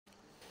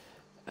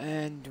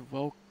And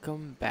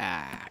welcome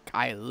back.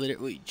 I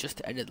literally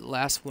just ended the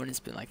last one. It's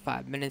been like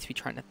 5 minutes. We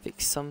trying to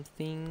fix some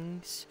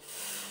things.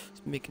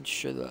 Just making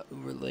sure the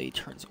overlay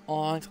turns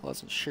on. I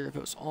wasn't sure if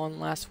it was on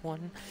last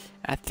one.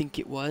 I think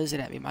it was.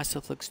 And that made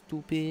myself look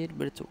stupid,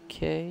 but it's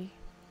okay.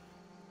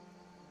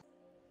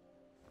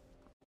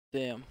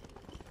 Damn.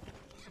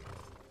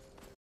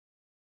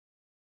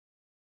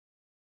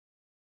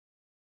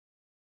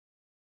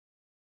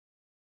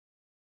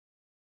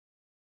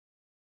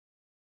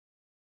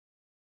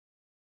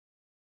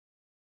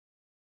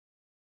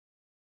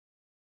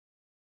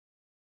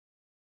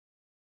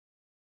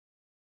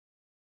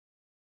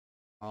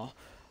 I'll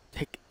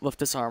lift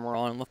this armor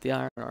on and lift the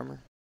iron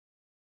armor.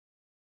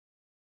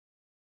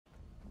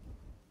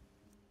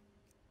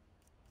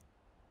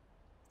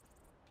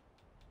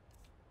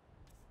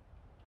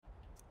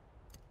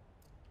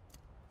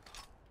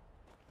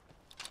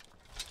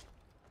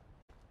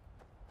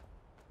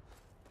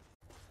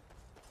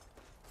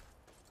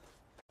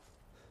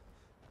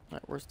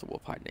 Alright, where's the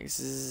wolf hiding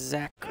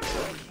exactly?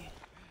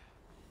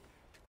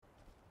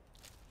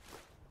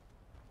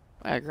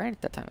 I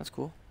granted that time, that's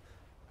cool.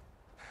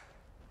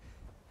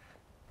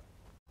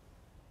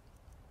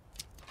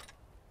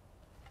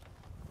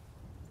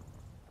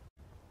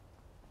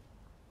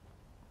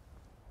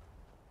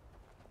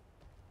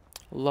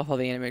 Love how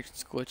the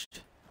animation's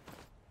glitched.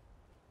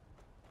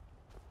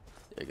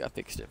 They got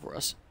fixed it for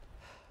us.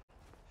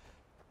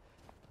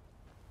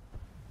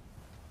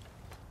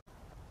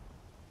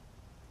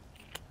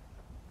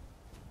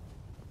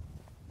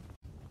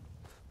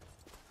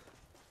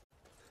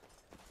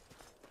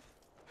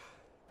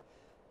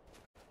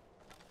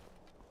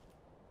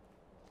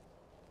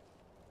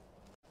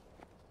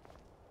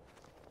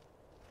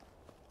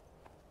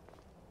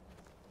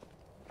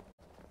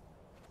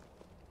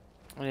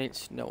 It ain't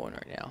snowing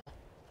right now.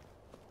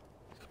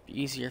 It's gonna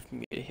be easier for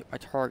me to hit my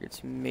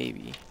targets,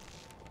 maybe.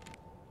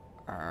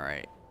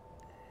 Alright.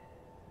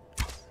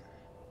 A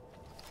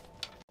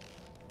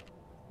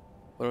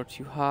little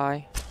too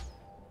high.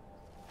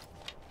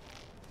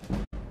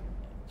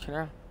 Turn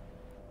around.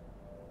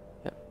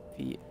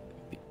 Yep.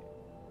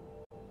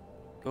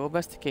 Go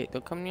investigate.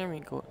 Don't come near me.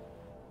 Go.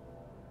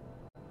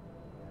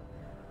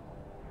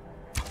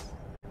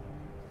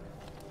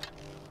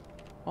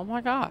 Oh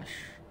my gosh.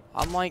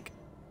 I'm like.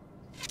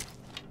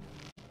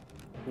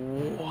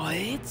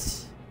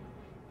 What?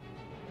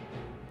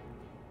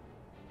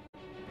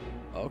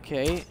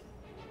 Okay.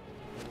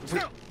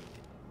 Wait.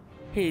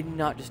 He did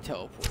not just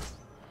teleport.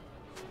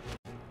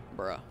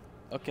 Bruh.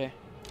 Okay.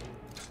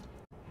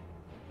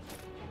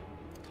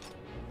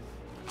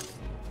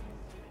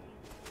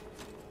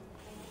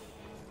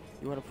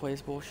 You wanna play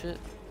this bullshit?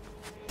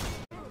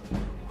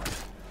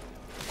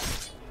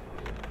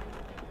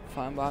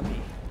 Fine by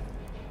me.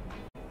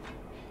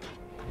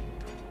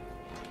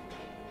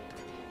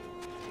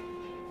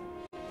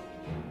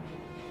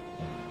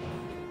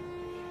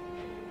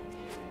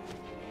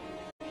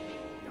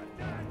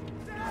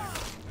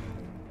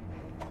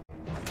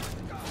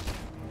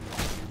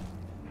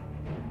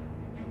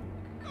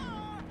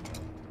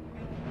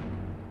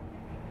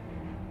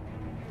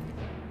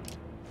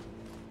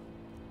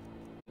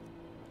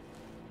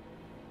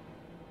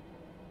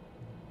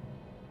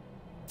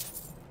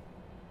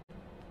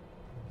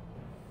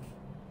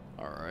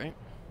 Alright.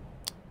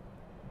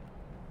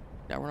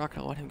 Now we're not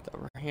gonna let him get the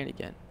upper hand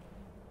again.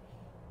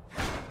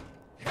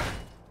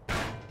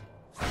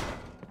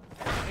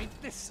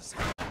 Ain't this a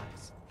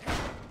surprise?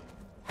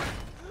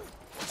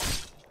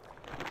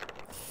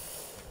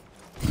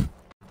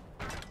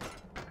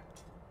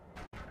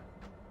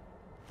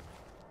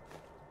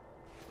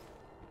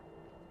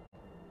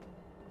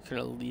 He's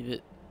gonna leave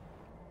it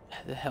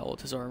the hell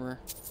with his armor.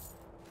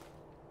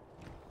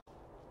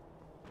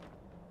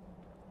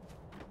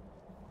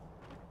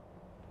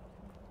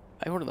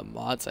 One of the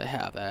mods I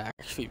have that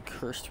actually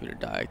cursed me to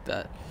die like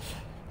that.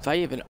 If I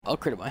even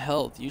upgraded my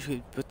health,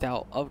 usually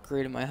without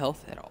upgrading my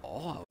health at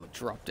all, I would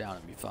drop down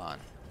and be fine.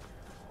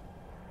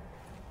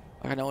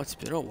 Like, I know it's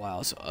been a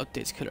while, so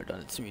updates could have done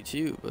it to me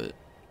too, but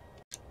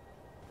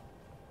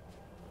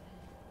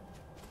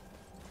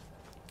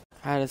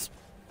I just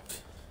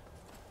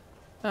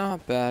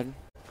not bad.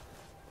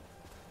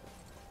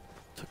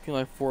 Took me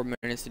like 4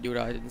 minutes to do what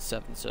I did in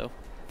 7, so.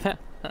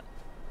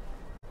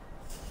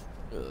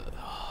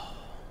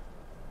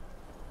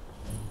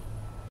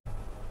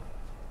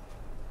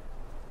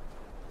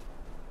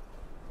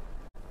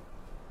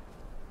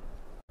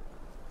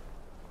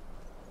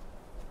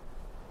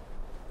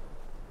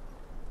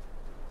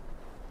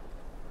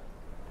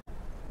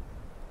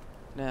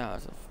 Now,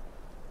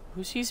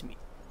 who sees me?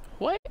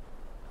 What?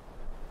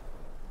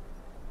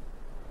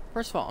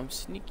 First of all, I'm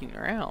sneaking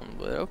around,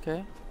 but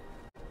okay.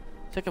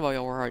 Second of all,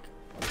 y'all were like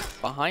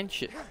behind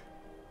shit.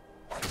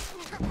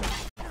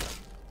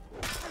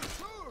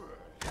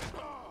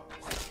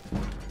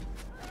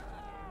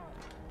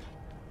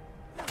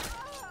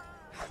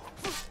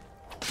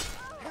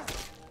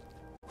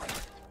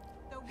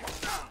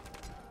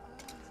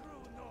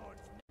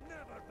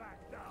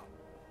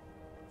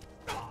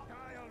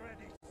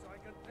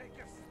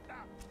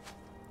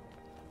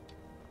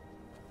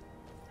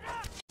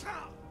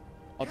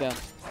 Oh damn.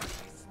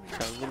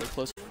 Got a little bit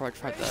closer before I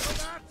tried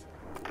that.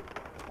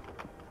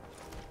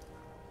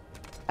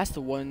 That's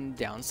the one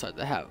downside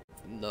they have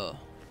in the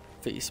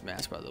face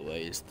mask, by the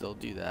way, is they'll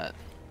do that.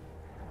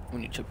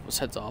 When you chip people's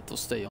heads off, they'll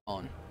stay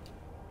on.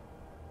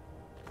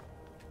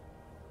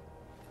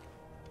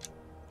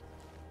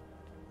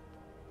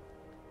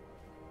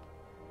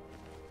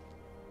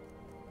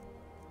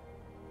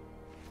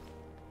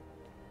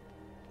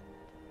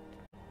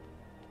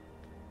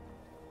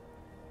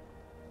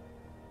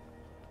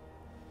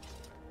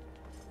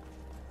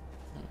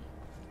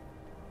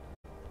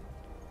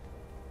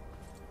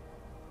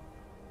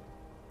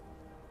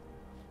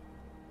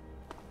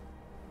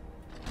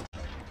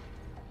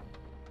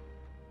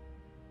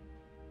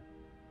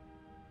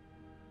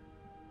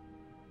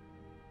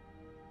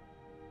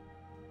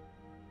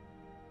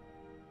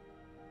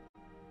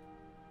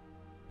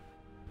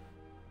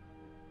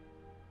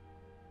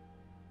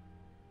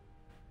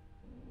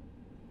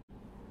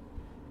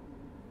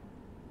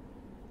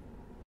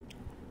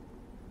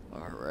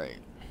 Alright.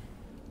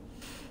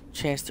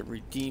 Chance to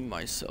redeem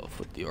myself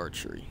with the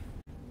archery.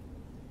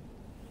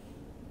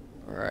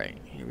 Alright,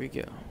 here we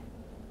go.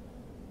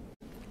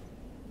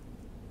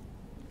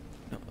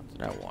 No, that's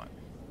what I want.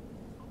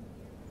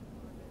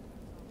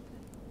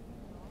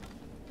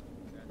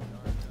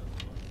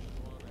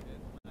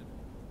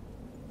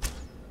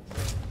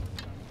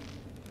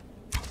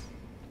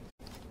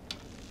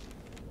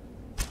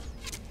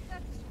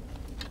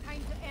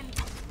 Time to end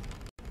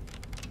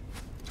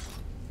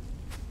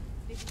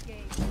this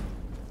game.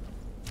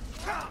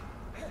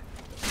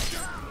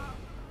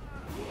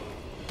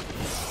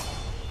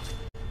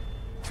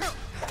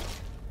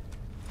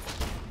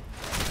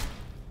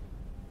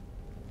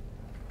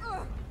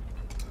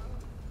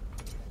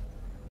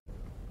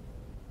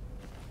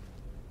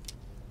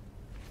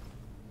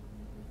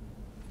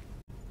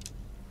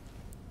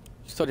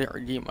 Still didn't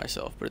redeem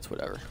myself, but it's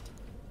whatever.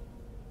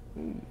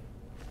 Ooh.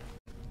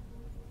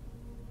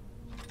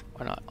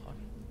 Why not?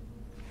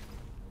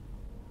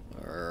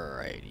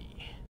 Alrighty.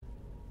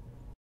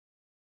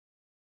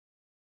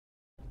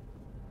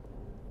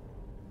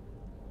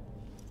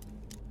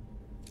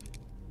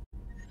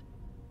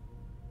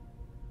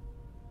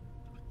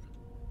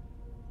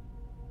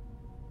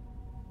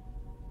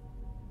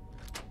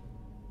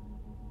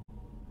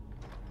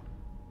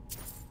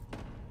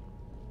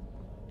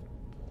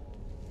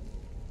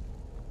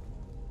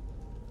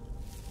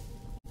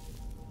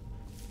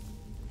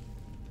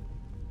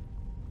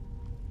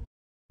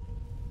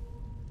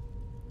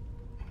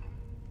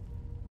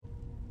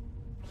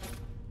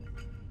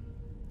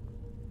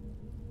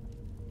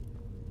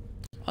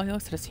 Oh, he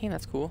looks at his hand,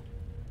 that's cool.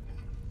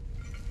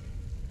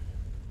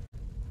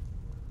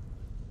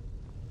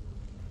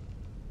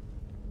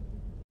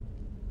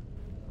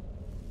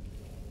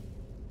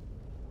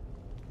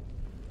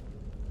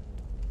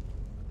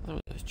 Oh,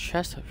 there's a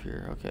chest up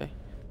here, okay.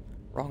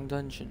 Wrong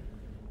dungeon.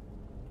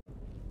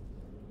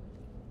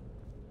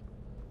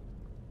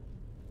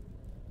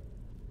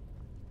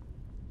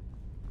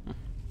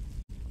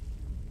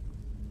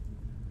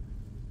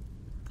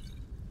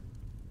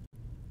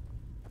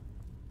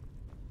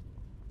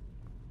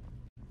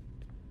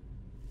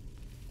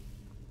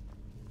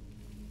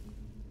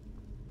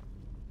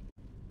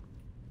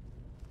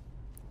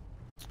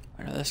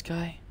 I know this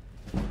guy.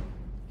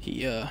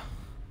 He he'll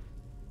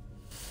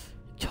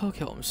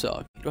kill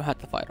himself. You don't have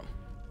to fight him.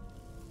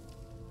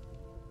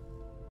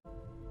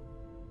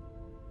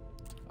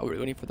 Oh, we're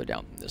going further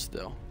down from this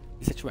though.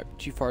 He said you might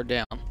be too far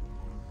down.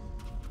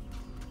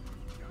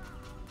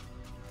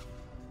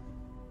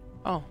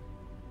 Oh.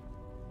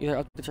 Either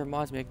updates or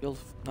mods make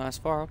builds not as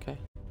far, okay.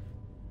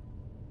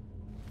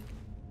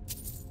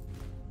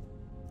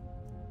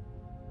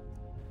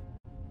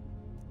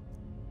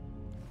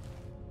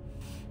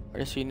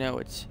 Just so you know,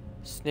 it's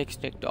Snake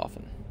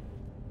Dolphin.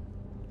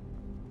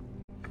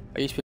 I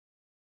used to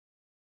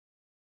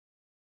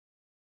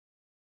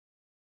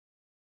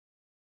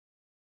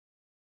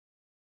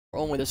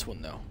only this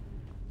one though.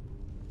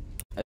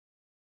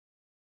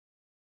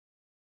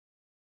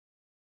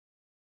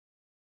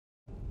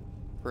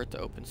 For it to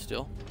open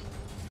still.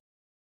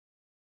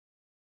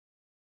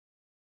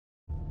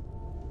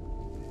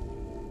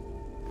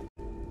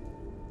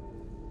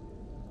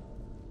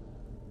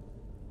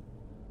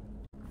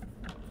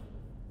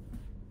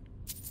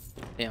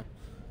 Damn.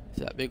 It's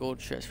that big old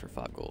chest for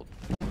 5 gold.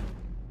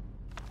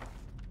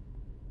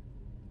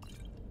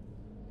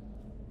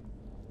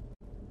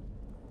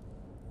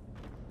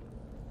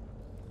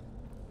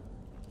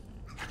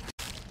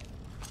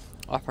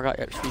 Oh, I forgot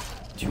you had to shoot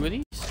 2 of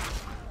these?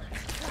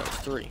 That was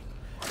 3.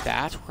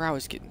 That's where I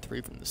was getting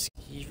 3 from the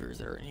skeevers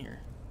that are in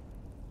here.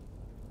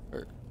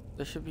 Or,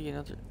 there should be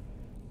another.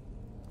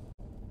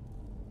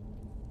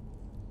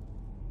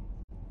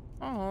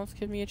 Oh, let's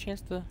give me a chance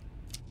to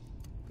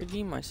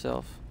redeem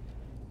myself.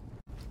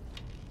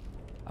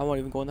 I won't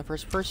even go in the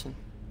first person.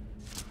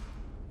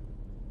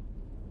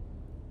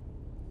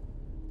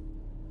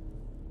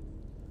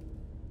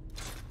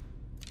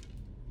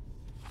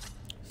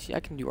 See, I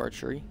can do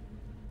archery.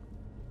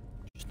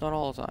 Just not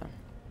all the time.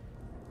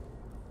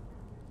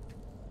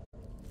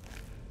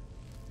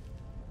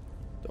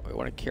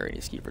 really want to carry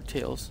any ski for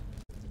tails.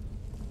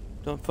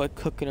 Don't feel like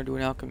cooking or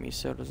doing alchemy,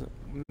 so it doesn't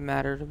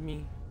matter to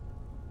me.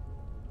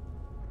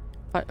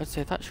 I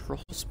thought scroll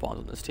spawned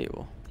on this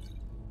table.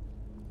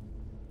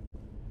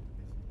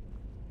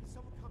 Is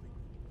someone coming?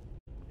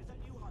 Is that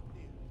you, Hot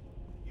Deer?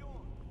 You're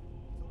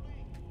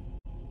Celine.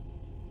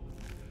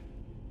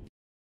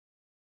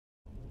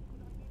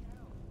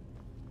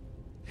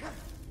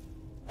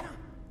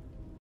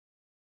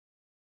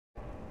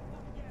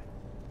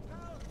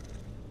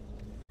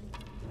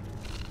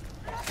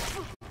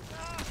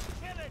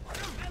 Kill it!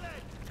 Kill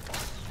it!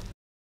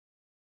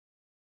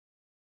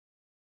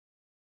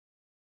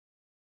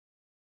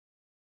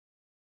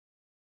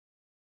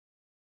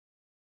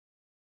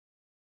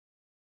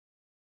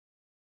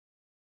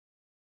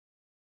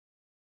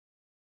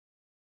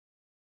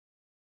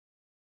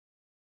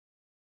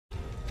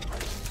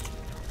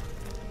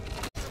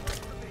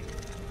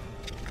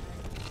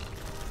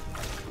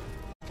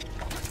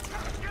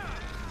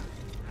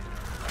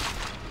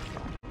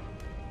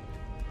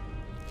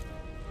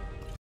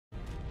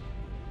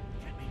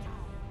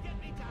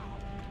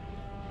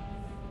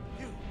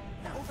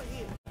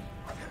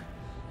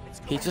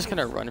 He's just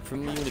gonna run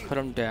from me when you put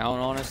him down,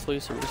 honestly,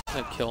 so we're just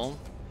gonna kill him.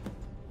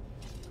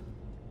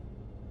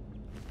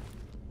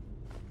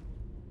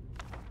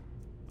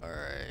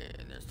 Alright,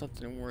 and there's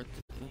nothing worth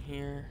it in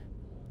here.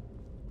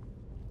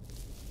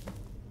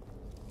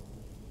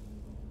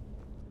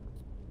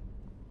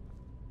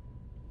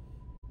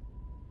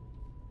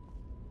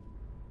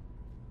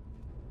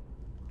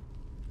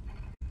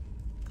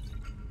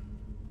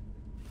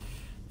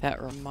 That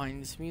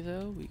reminds me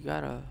though, we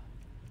gotta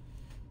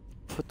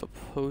put the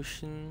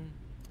potion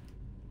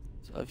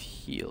of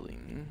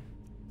healing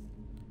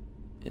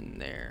in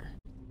there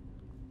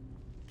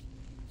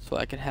so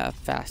I can have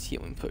fast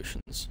healing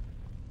potions.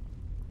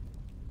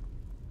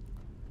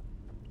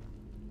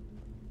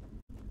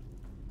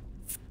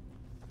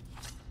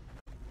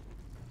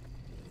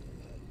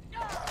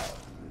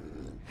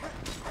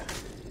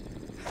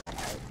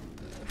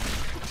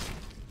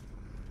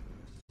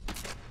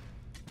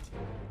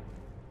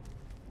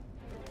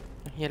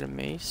 He had a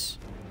mace.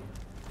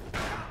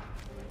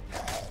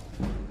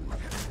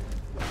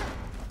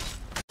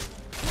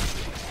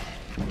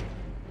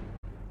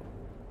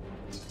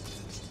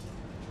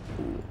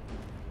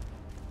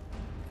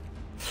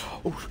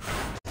 Oh,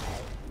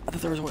 I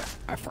thought there was one.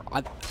 I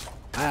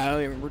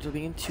don't even remember there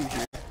being two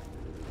here.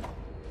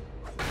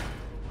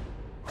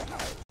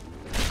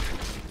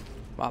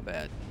 My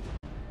bad.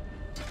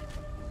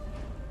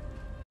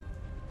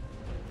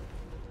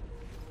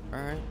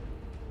 Alright.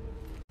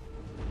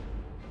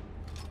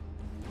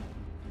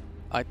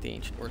 I like the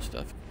ancient war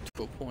stuff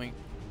to a point.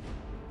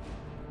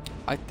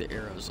 I like the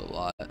arrows a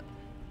lot.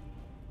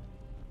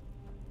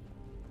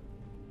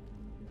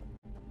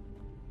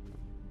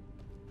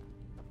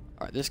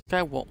 Alright, this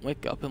guy won't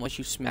wake up unless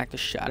you smack the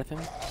shit out of him.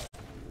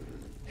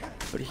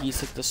 But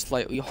he's like the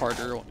slightly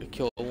harder to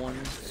kill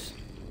ones.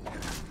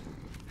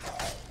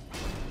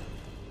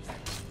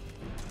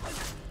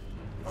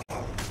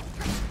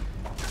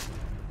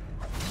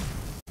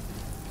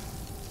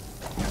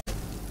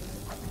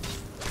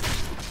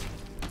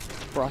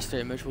 Frost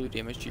damage will do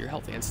damage to your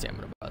health and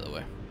stamina, by the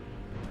way.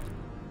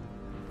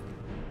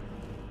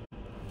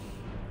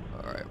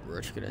 Alright,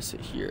 we're just gonna sit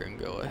here and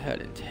go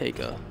ahead and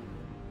take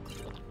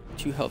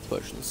 2 health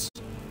potions.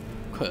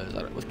 Cause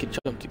let's get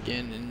jumped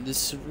again in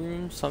this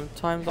room.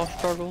 Sometimes I'll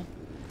struggle.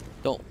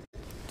 Don't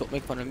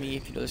make fun of me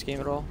if you know this game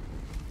at all.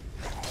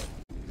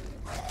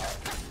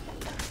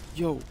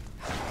 Yo.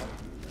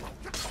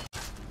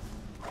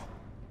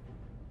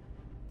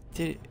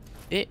 Did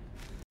it?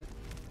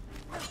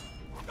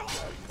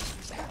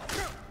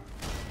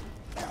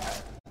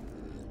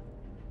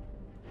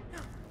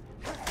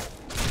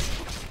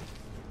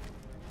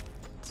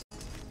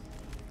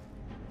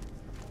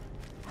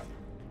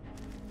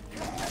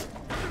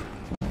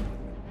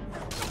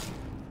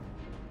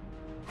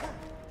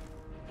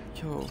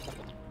 Yo.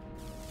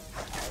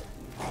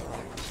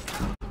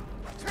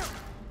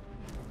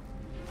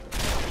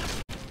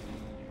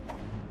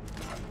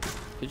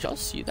 Did y'all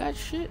see that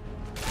shit?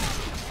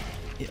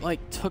 It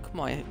like took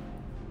my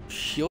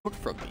shield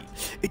from me.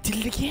 It did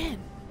it again.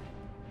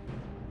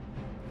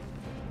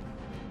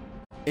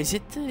 Is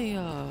it the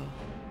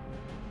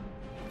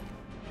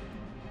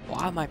well,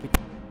 I might be.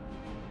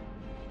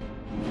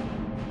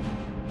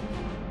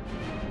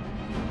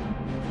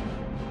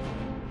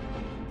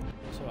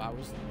 So I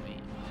was late.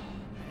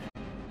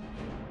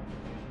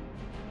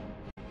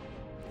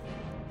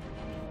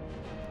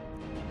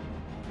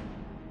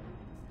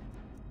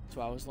 So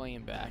I was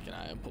laying back and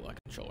I pulled my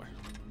controller.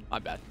 My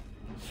bad.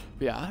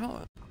 But yeah,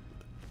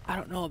 I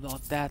don't know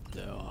about that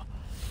though.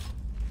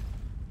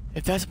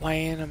 If that's my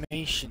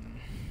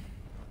animation.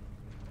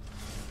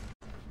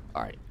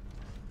 Alright.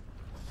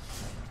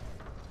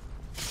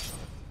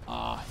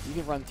 You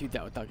can run through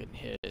that without getting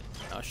hit.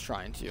 I was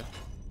trying to.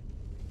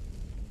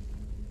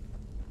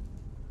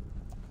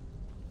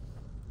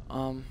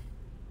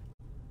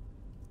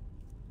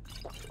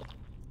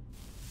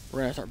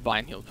 We're gonna start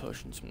buying heal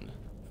potions from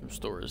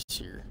stores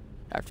here.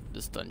 after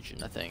this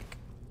dungeon, I think.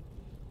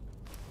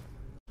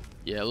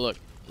 Yeah, look,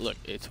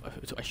 it's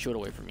I showed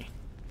away from me.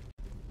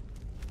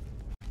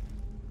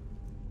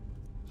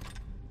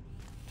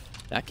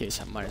 In that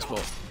case, I might as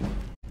well.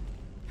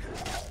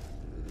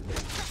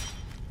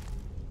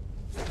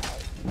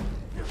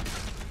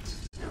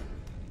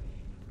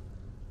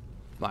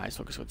 Might as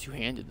well just go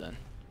two-handed then.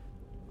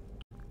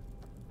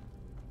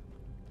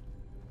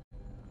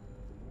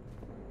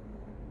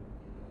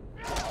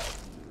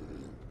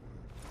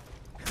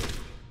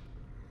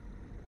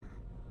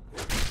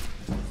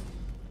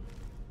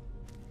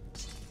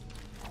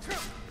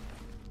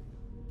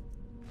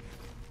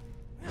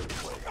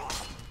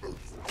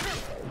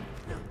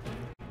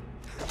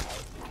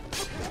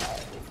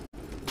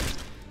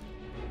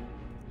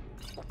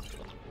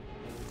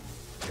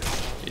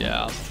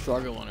 Yeah, I'm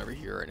struggling over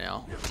here right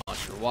now. I'm not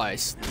sure why.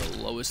 It's the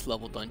lowest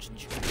level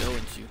dungeons you can go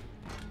into.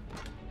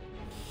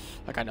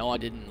 Like, I know I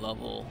didn't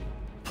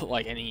put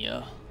like any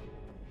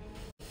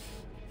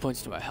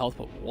points to my health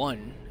but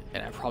 1,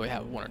 and I probably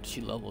have 1 or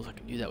 2 levels I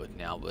can do that with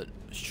now, but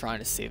I was trying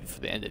to save it for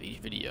the end of each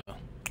video.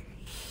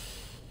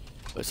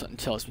 But something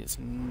tells me it's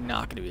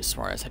not going to be the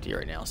smartest idea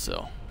right now,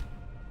 so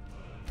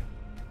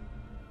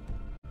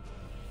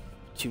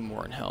 2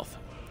 more in health.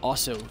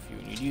 Also,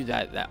 when you do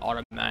that, that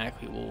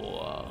automatically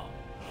will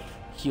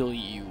heal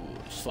you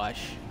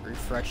 /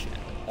 refresh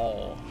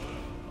all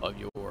of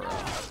your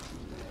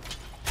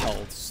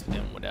healths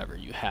and whatever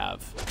you have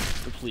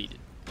depleted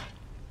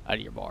out of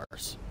your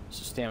bars.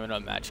 So stamina,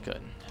 magicka,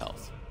 and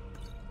health.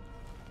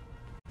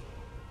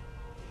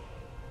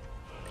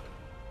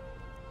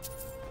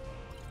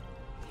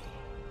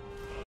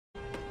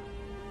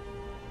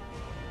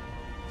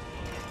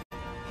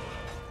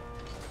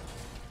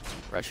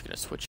 We're actually gonna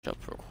switch up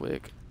real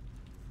quick.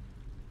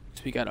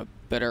 So we got a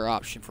better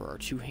option for our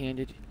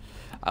two-handed.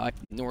 I like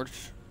the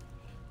North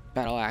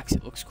battle axe,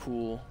 it looks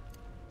cool.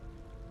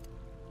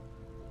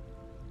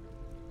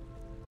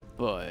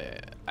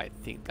 But I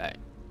think that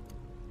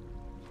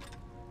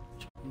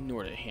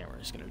Northern hammer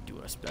is gonna do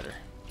us better.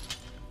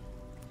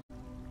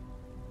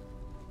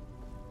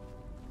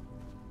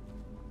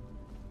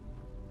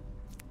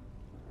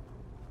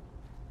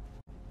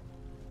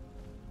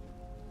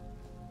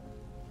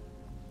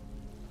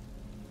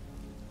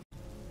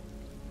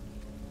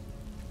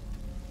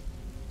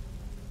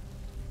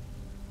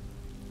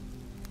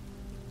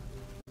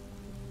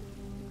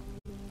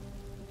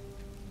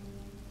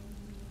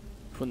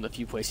 One of the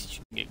few places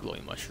you can get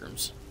glowing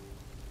mushrooms.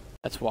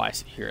 That's why I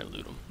sit here and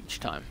loot them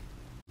each time.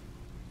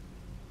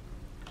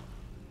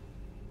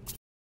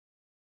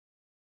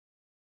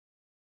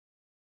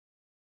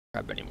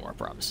 Grab any more, I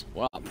promise.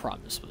 Well, I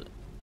promise with it.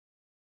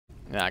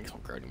 Nah, I guess I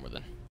won't grab any more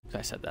then. Cause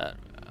I said that.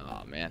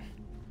 Oh man.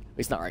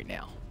 It's not right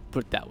now.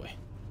 Put it that way.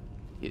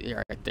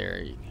 Yeah, right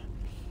there.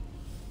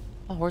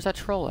 Oh, where's that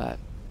troll at?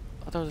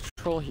 I thought there was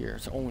a troll here.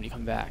 It's only when you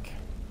come back.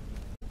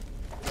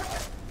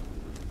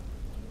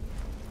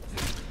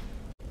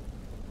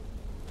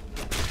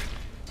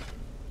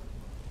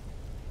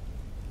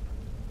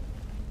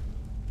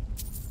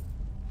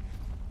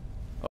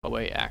 Oh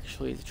wait,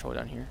 actually, there's a troll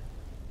down here.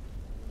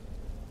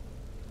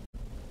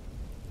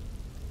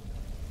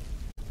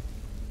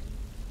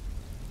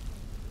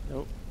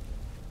 Nope.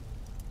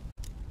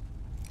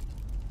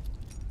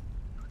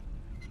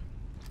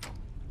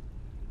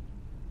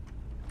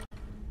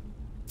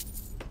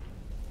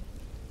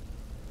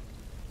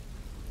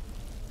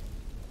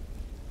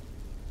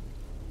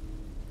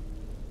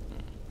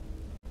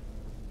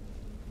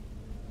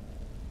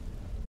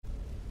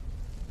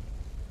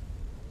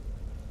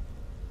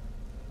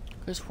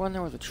 There's one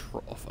there with a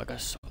troll, like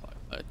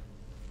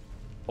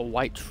a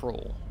white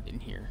troll in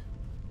here,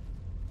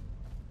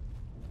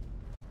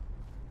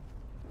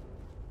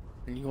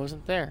 and he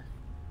wasn't there.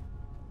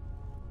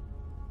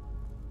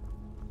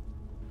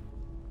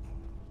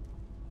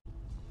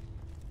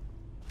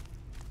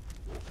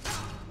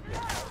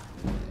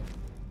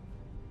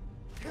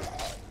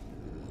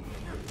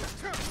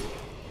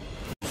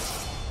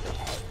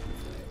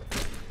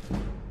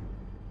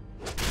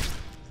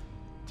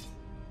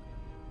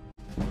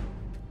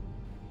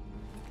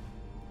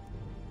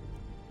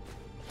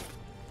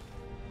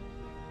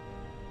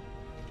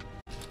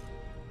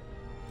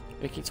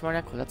 Making to my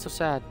necklace, that's so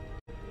sad.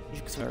 You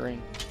should get my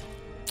ring.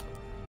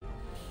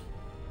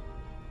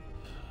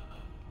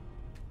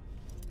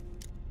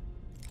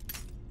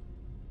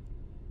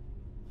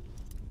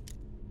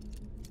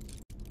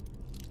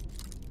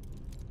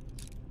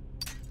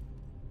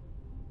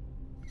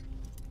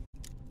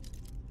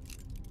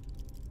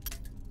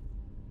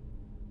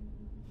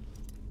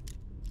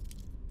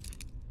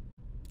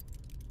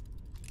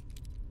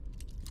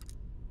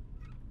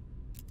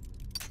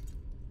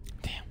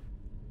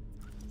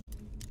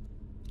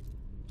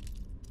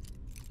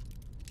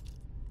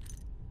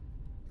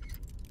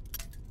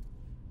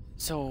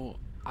 So,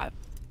 I'm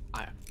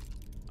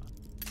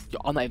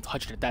not even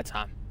touching it that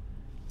time.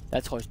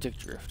 That's called stick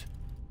drift.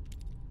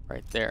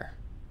 Right there.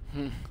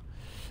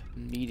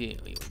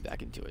 Immediately went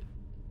back into it.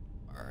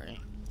 Alright.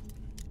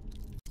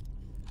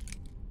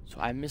 So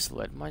I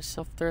misled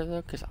myself there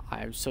though, because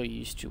I'm so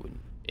used to when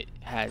it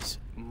has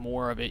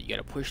more of it, you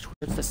gotta push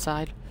towards the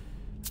side.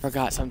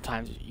 Forgot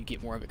sometimes you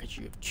get more of it because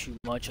you have too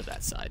much of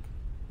that side.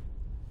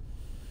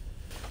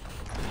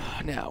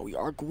 Now we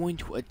are going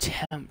to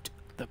attempt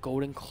the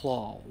golden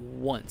claw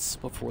once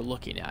before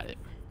looking at it.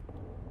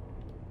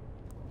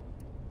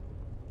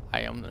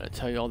 I am gonna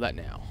tell you all that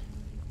now.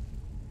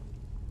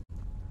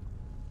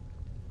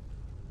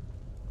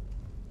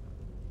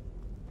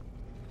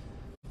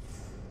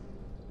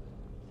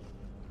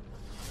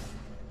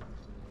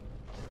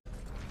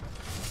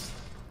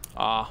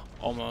 Ah,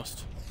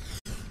 almost.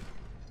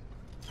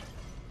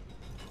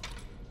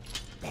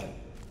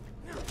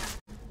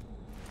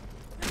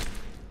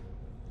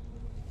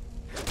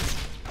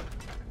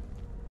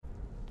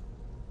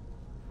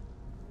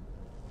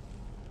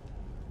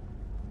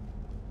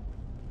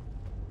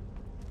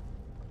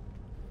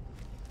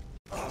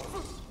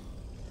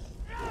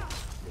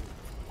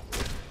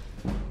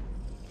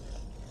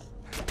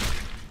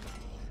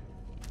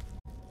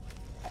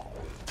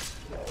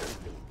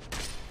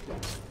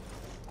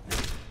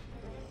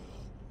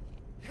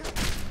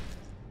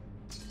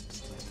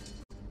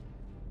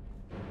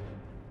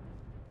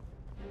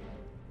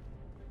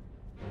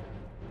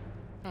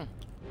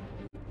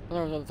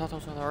 I thought that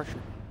was another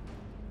archer.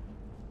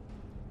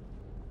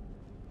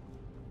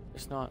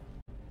 It's not.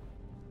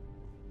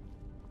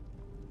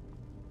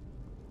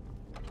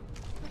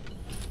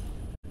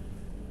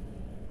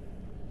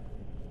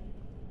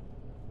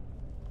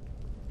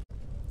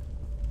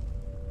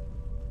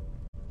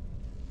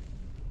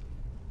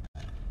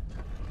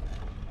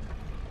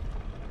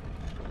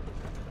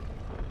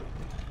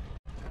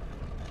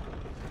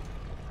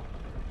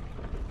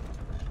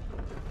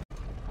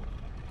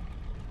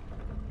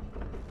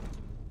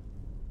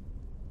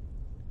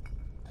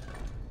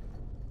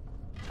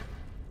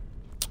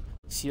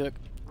 See, look,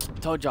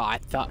 told y'all I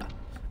thought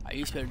I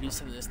used to be able to do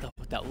some of this stuff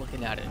without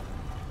looking at it,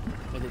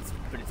 but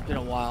it's been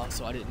a while,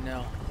 so I didn't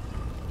know.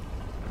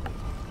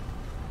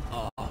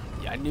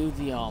 Yeah, I knew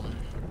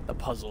the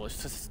puzzle.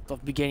 It's just the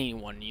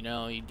beginning one, you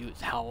know. You do it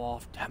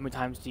how many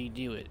times do you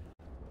do it?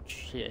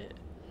 Shit.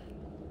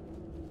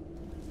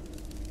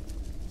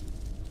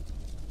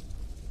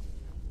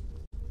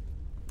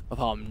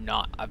 Oh,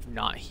 I've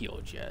not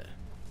healed yet.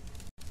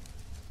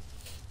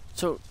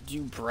 So,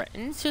 do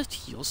Bretons just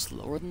heal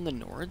slower than the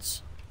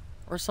Nords?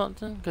 Or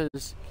something?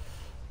 Because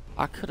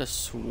I could have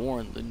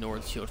sworn the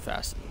Nords healed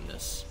faster than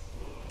this.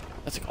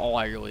 That's like all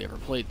I really ever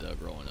played though,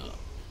 growing up.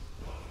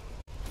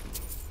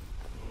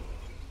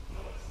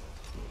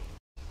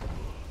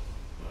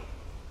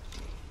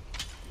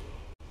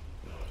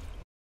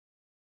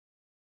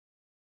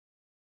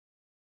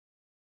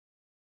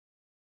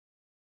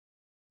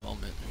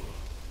 Moment.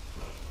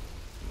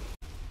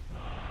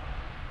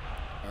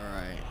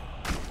 Alright.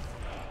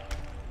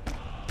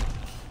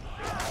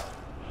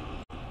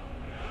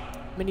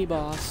 Mini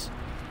boss.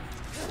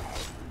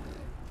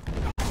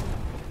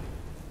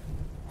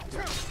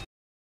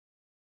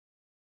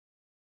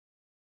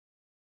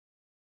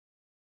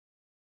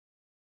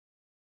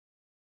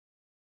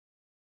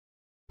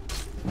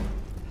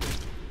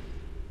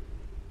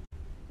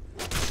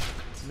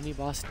 Mini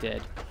boss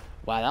dead.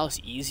 Wow, that was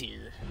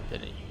easier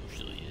than it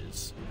usually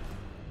is.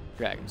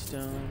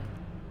 Dragonstone.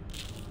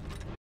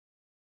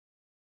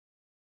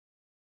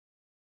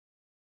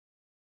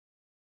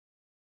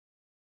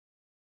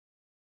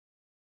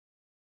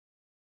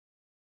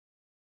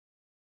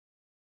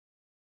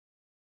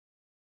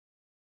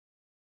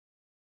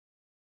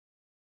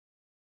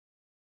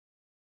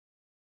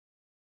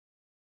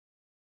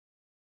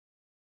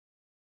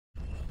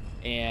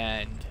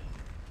 And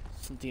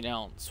something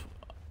else.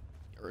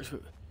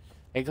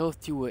 I go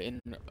through it in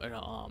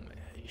a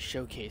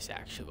showcase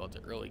actually about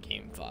the early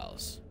game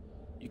files.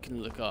 You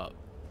can look up.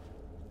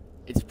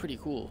 It's pretty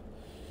cool.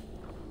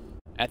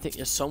 I think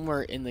it's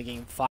somewhere in the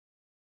game file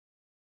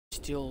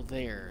still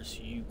there, so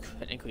you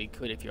technically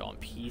could, if you're on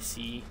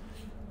PC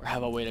or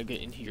have a way to get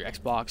into your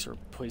Xbox or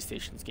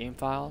PlayStation's game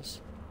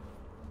files,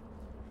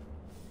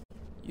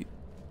 you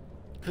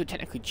could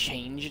technically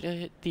change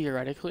it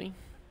theoretically.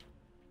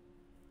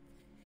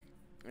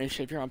 And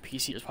if you're on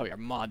PC, there's probably a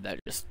mod that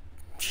just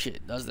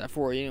does that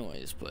for you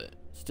anyways, but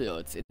still,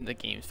 it's in the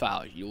game's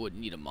file. You wouldn't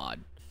need a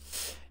mod,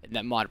 and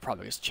that mod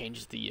probably just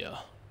changes the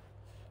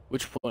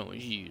which one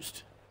was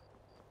used.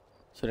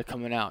 So to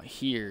coming out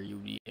here,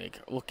 you'd be like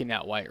looking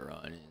at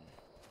Whiterun, and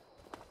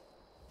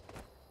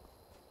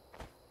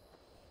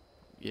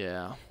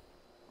yeah.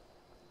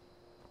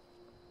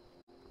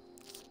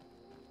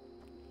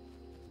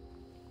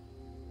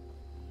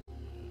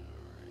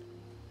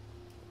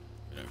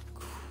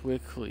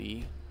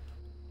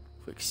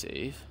 Quick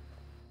save.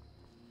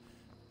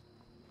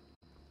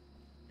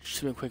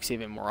 Should have been quick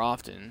saving more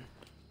often.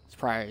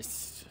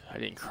 Surprised I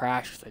didn't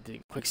crash because I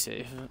did quick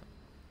save.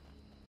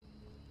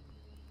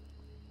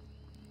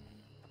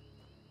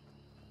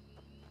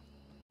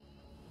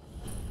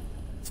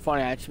 It's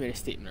funny, I actually made a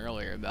statement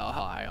earlier about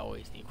how I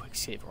always need quick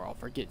save or I'll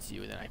forget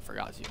to, and then I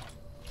forgot to.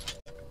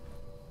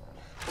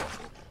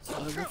 So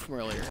I moved from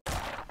earlier.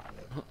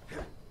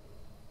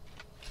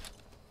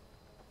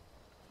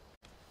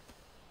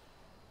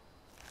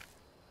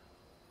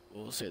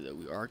 will say that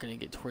we are going to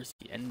get towards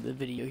the end of the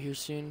video here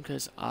soon,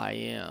 because I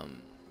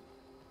am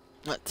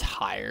not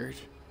tired,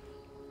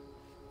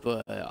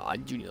 but I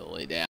do need to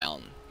lay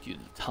down due to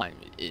the time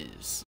it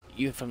is.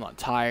 Even if I'm not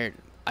tired,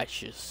 I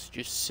just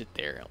sit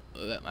there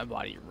and let my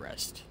body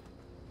rest.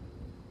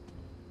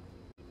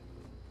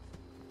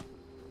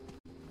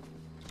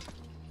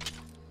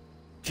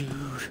 Dude,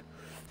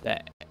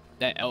 that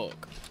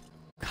elk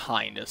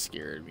kinda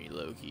scared me,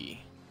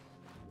 low-key.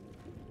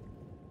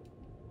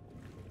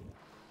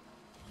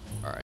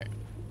 Alright.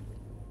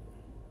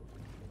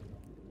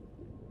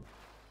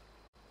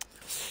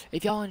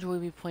 If y'all enjoy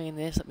me playing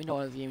this, let me know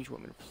what games you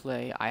want me to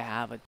play. I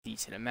have a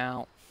decent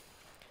amount.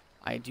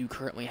 I do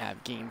currently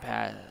have Game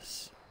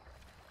Pass.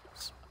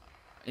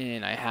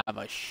 And I have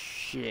a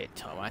shit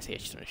ton. When I say a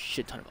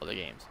shit ton of other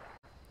games.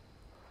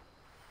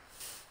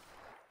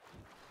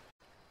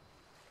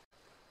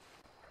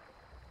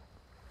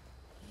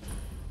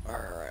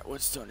 Alright,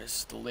 what stone is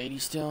this? The Lady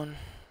Stone?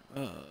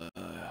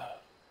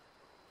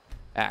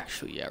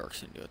 Actually, yeah, we're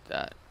gonna do with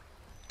that.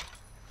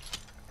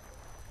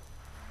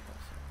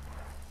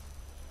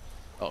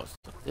 Oh, it's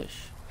the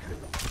dish.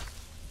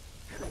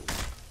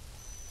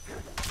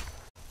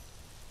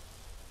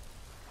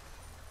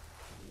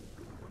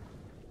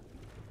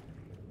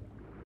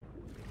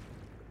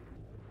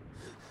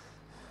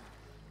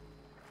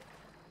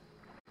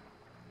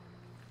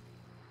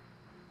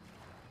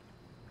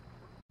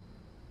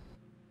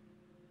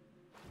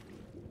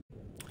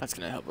 That's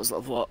gonna help us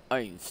level up.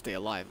 I can stay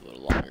alive a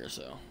little longer,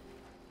 so.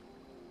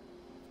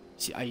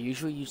 See, I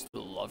usually use the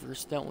Lover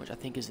Stone, which I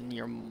think is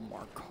near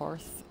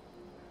Markarth.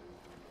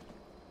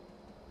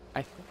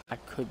 I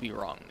could be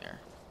wrong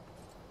there,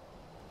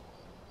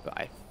 but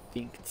I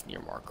think it's near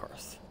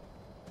Markarth.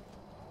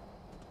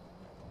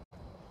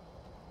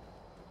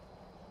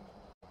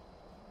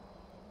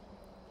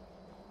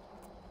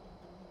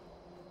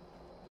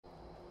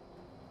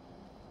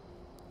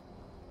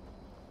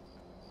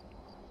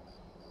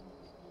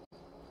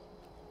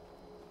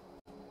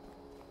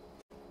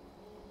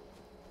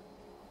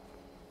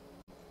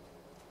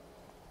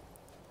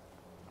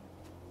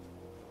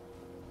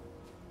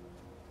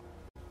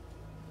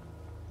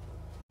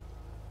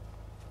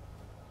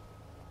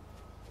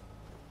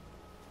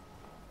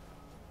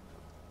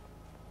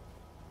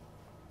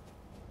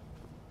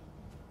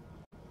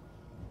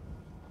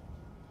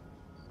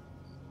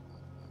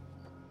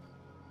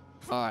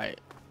 Alright.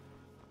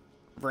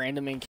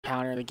 Random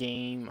encounter the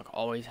game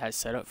always has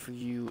set up for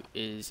you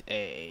is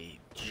a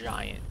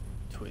giant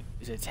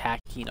is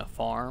attacking a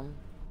farm.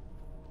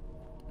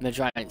 And the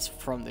giant's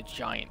from the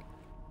giant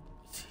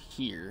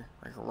here,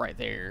 like right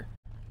there.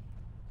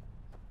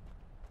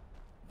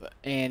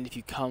 And if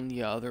you come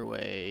the other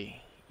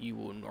way, you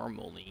will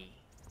normally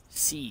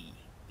see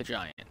the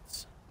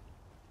giants.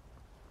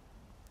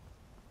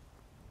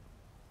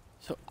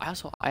 So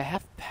I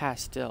have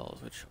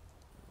pastels, which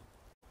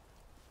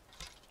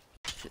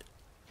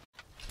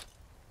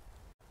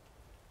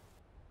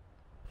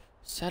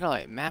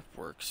satellite map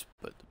works,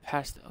 but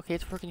the okay,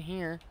 it's working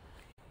here.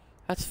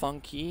 That's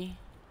funky.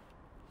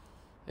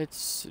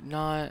 It's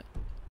not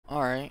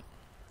alright.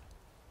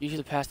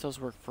 Usually the pastels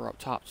work for up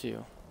top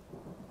too,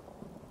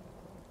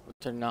 but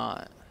they're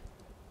not.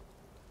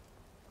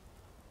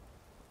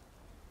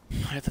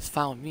 That's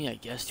fine with me, I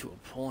guess, to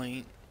a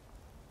point.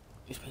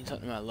 Just means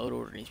something in my load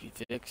order needs to be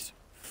fixed.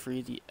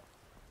 Free the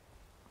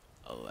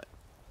what?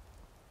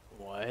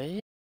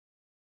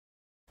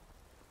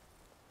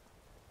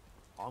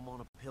 I'm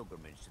on a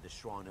pilgrimage to the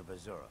shrine of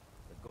Azura,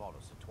 the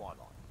goddess of twilight,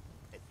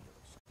 if you'll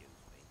excuse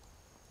me.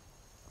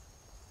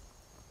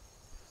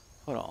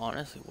 Hold on,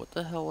 honestly, what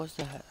the hell was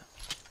that?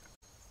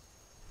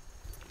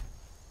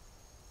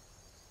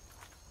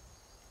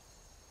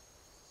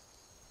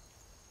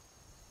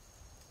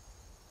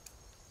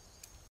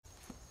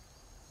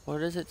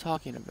 What is it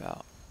talking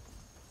about?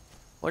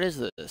 What is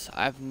this?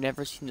 I've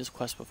never seen this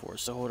quest before,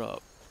 so hold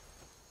up.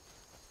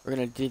 We're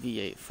gonna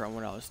deviate from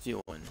what I was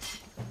doing.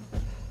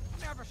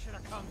 Never should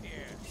have come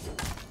here.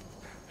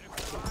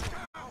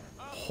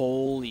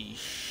 Holy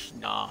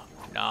nah.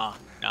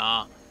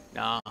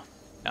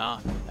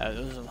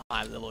 Those are some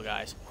high level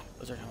guys.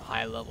 Those are some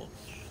high level.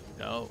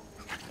 No.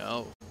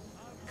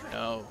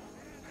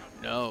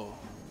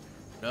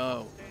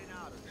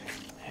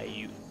 Hey,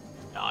 you.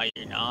 Nah,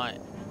 you're not.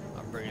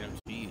 I'm bringing them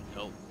to you.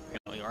 Nope.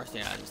 You are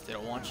standing. I just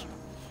didn't want you.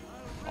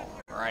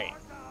 Alright.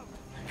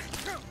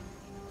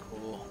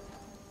 Cool.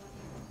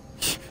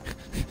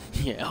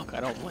 Yeah, Elk, I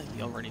don't blame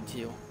you. I'm running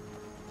too.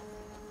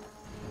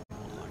 Oh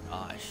my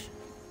gosh.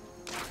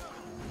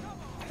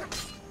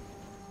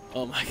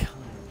 Oh my gosh.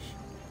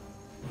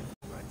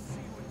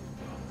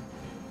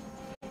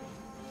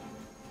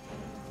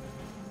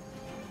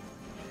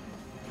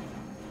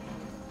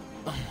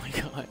 Oh my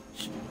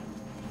gosh.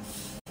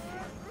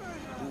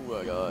 Oh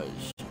my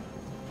gosh.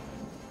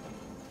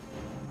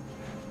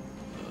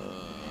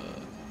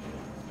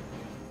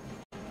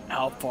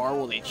 How far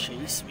will they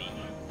chase me?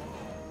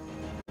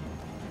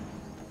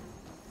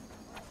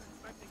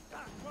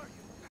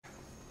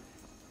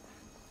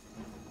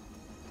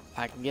 If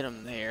I can get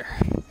them there,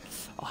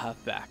 I'll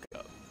have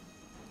backup.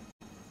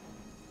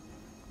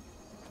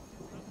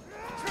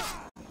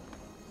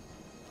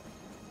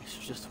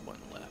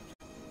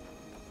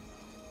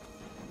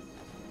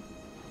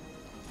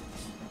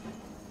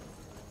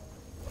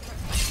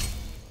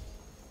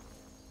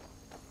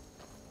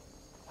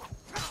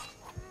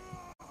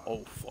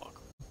 Oh fuck.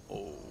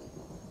 Oh.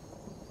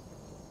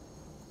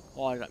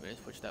 Oh, I got me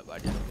to switch that, but I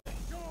didn't.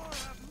 God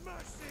have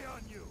mercy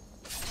on you.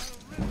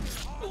 I'll rip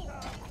your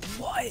heart out.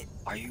 What?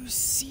 Are you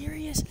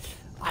serious?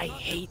 I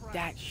hate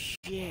that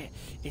shit.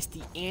 It's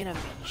the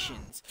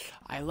animations.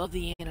 I love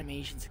the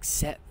animations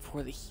except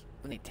for the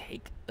when they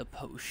take the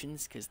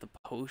potions, because the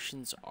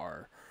potions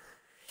are.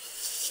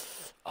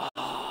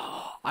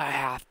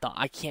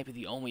 I can't be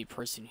the only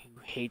person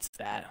who hates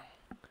that.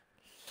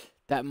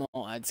 That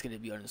mod's gonna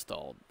be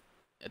uninstalled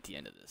at the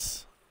end of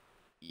this.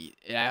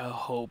 I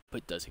hope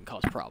it doesn't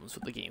cause problems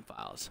with the game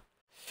files.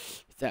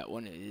 That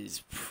one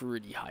is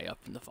pretty high up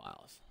in the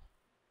files.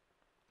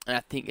 And I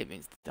think it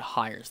means the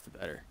higher is the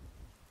better.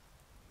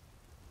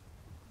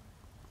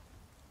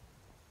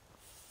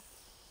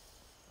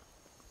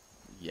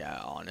 Yeah,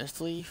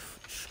 honestly,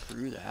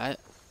 screw that.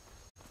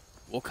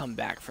 We'll come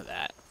back for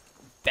that.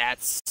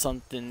 That's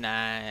something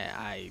that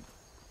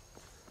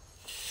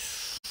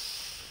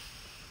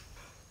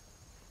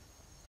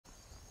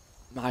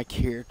my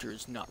character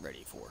is not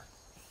ready for.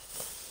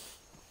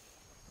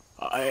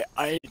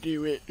 I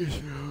knew it.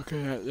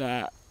 Looking at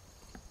that,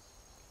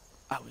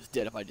 I was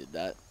dead if I did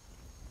that.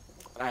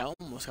 I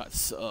almost got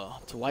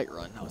to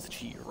Whiterun. I was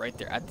actually right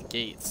there at the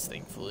gates,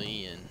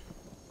 thankfully, and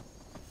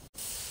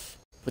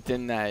but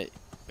then that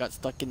got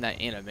stuck in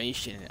that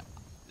animation.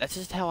 That's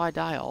just how I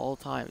die all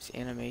the time. It's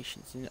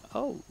animations. And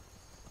oh,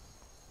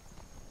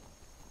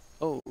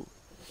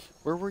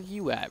 where were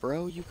you at,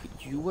 bro? You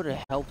would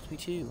have helped me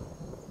too.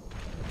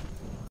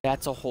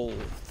 That's a whole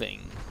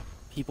thing.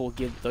 People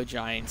give the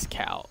giants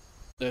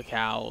the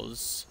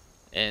cows,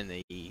 and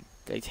they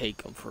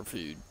take them for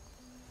food,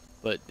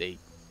 but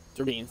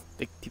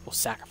people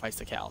sacrifice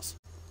the cows.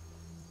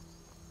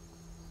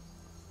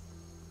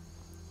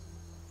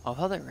 I love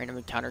how the random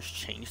encounters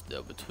changed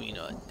though between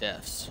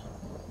deaths.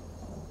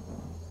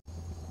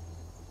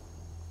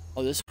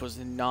 Oh, this was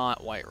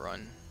not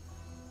Whiterun.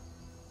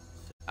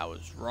 I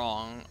was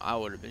wrong. I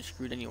would have been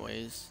screwed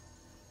anyways.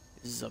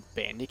 This is a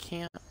bandit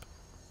camp.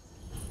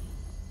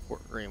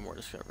 Fort Greenmore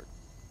discovered.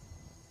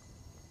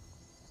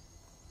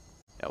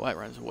 Yeah,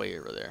 Whiterun's way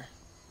over there.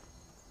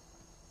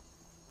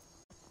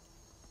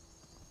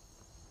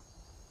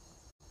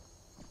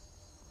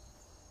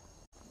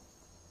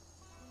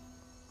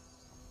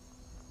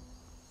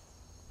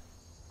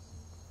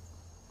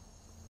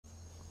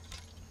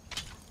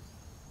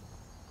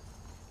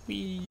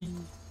 Whee!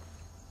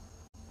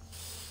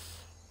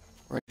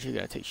 We're actually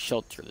gonna take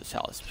shelter of this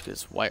house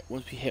because once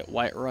we hit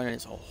Whiterun,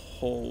 it's a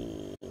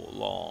whole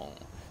long.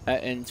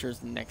 That enters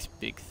the next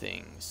big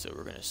thing. So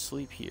we're gonna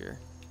sleep here.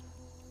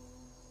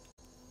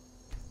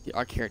 Get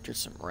our character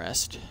some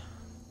rest.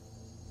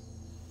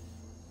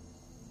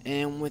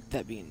 And with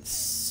that being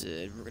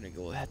said, we're gonna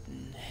go ahead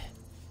and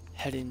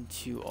head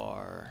into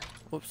our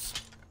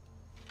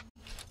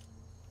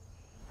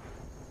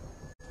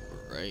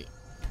right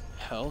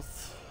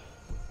health.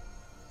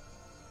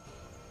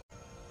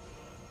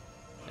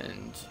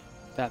 And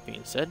that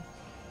being said,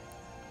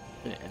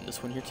 I'm gonna end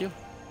this one here too.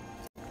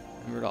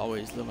 Remember to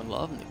always live in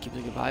love and keep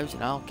the good vibes,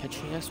 and I'll catch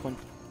you next one.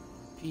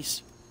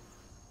 Peace.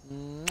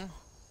 Mwah.